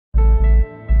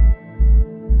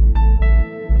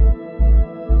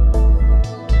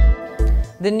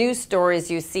The news stories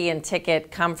you see in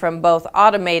Ticket come from both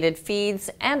automated feeds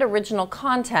and original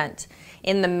content.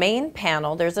 In the main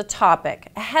panel, there's a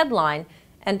topic, a headline,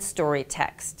 and story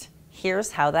text.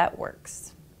 Here's how that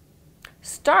works.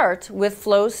 Start with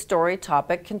Flow's Story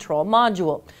Topic Control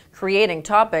module. Creating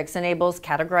topics enables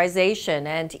categorization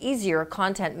and easier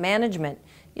content management.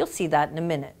 You'll see that in a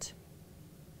minute.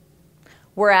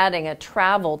 We're adding a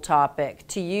travel topic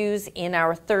to use in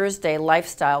our Thursday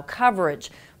lifestyle coverage,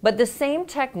 but the same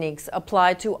techniques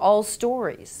apply to all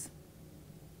stories.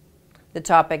 The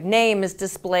topic name is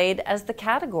displayed as the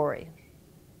category.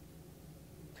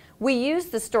 We use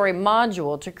the story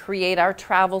module to create our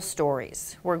travel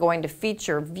stories. We're going to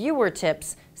feature viewer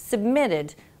tips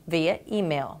submitted via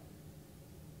email.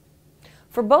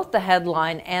 For both the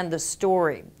headline and the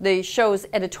story, the show's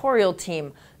editorial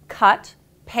team cut,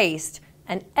 paste,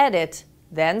 and edit,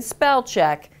 then spell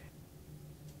check,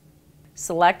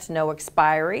 select no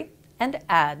expiry, and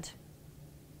add.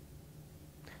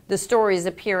 The stories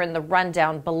appear in the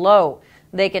rundown below.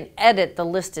 They can edit the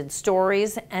listed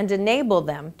stories and enable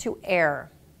them to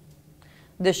air.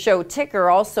 The show ticker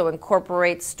also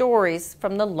incorporates stories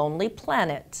from the Lonely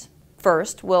Planet.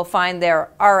 First, we'll find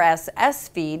their RSS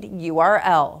feed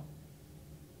URL.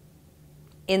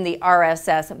 In the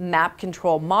RSS Map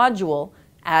Control module,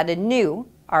 add a new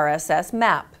RSS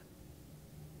map.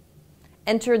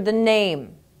 Enter the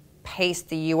name, paste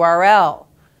the URL,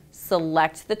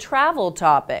 select the travel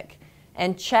topic,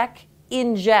 and check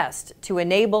Ingest to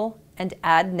enable and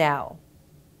add now.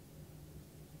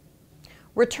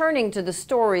 Returning to the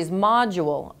Stories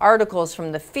module, articles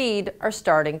from the feed are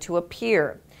starting to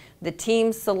appear. The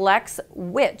team selects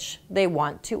which they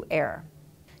want to air.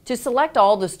 To select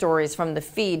all the stories from the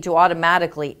feed to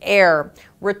automatically air,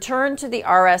 return to the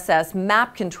RSS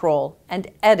Map Control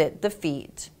and edit the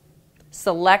feed.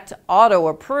 Select Auto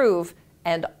Approve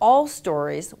and all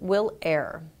stories will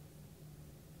air.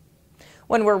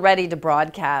 When we're ready to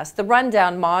broadcast, the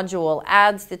Rundown module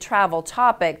adds the travel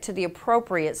topic to the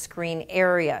appropriate screen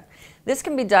area. This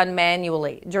can be done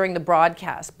manually during the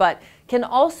broadcast, but can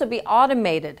also be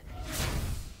automated